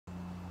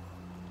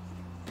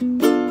Here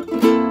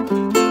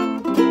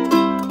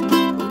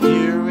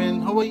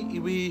in Hawaii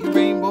we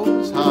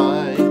rainbows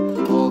high,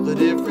 all the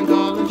different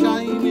colors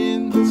shine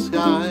in the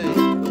sky.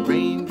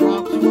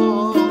 Raindrops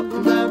fall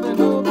from heaven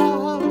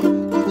above.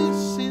 Oh,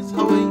 this is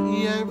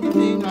Hawaii,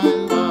 everything I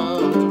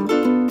love.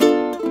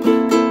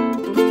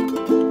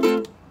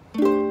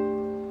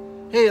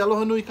 Hey,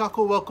 aloha nui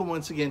kako. Welcome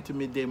once again to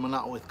Midday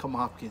Manaʻo with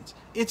Hopkins.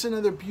 It's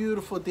another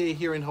beautiful day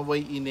here in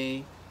Hawaii,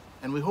 nei,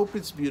 and we hope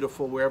it's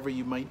beautiful wherever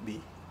you might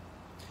be.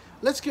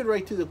 Let's get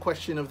right to the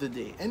question of the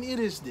day, and it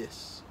is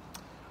this.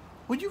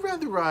 Would you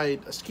rather ride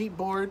a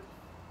skateboard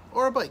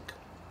or a bike?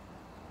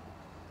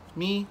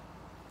 Me,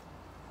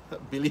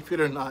 believe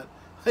it or not,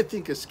 I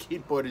think a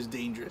skateboard is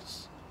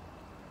dangerous.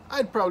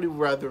 I'd probably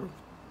rather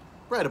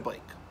ride a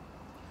bike.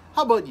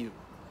 How about you?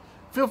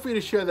 Feel free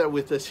to share that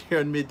with us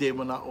here on Midday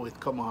Manaʻo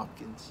with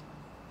Hopkins.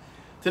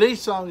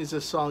 Today's song is a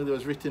song that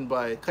was written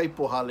by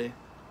Pauoa,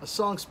 a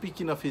song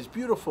speaking of his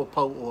beautiful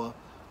Pauoa,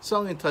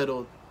 song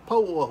entitled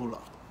Pauoa Hula.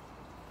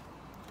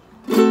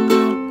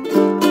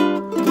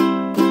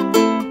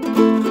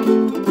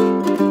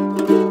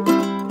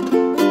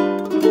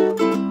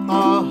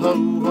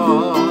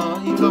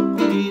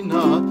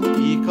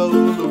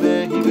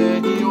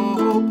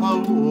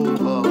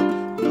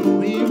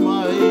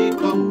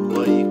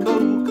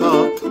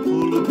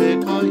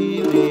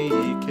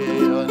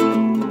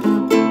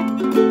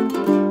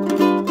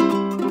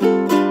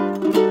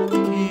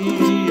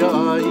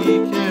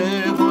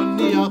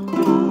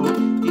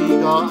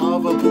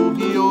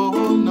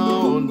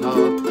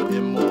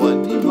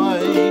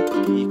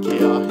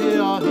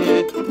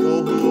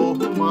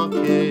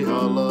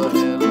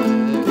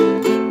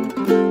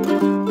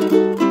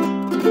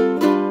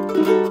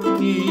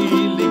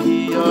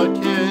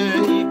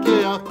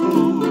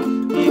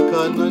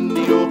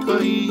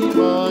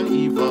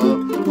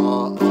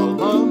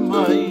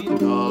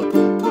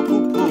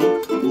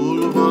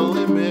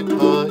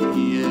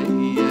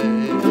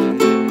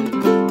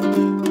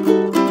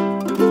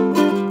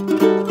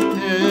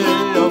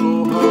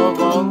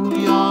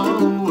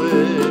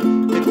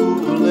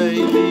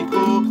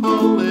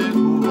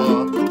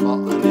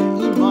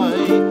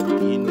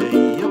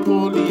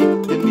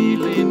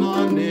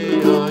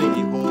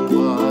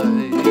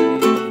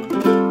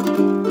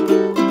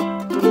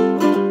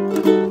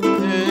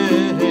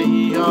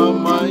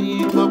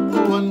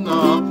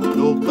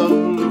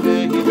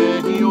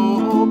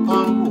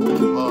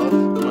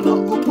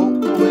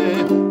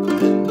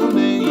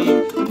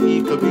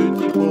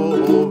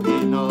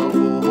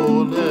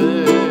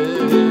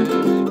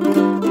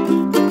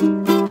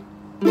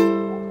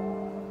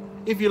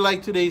 If you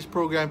like today's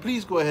program,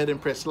 please go ahead and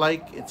press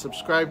like and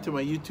subscribe to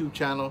my YouTube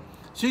channel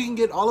so you can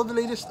get all of the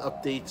latest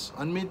updates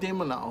on Midday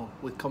Manaʻo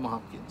with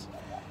Hopkins.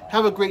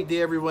 Have a great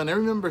day, everyone, and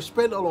remember,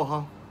 spread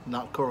aloha,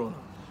 not corona.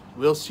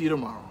 We'll see you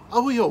tomorrow.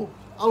 Ahui ho,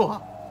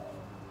 aloha.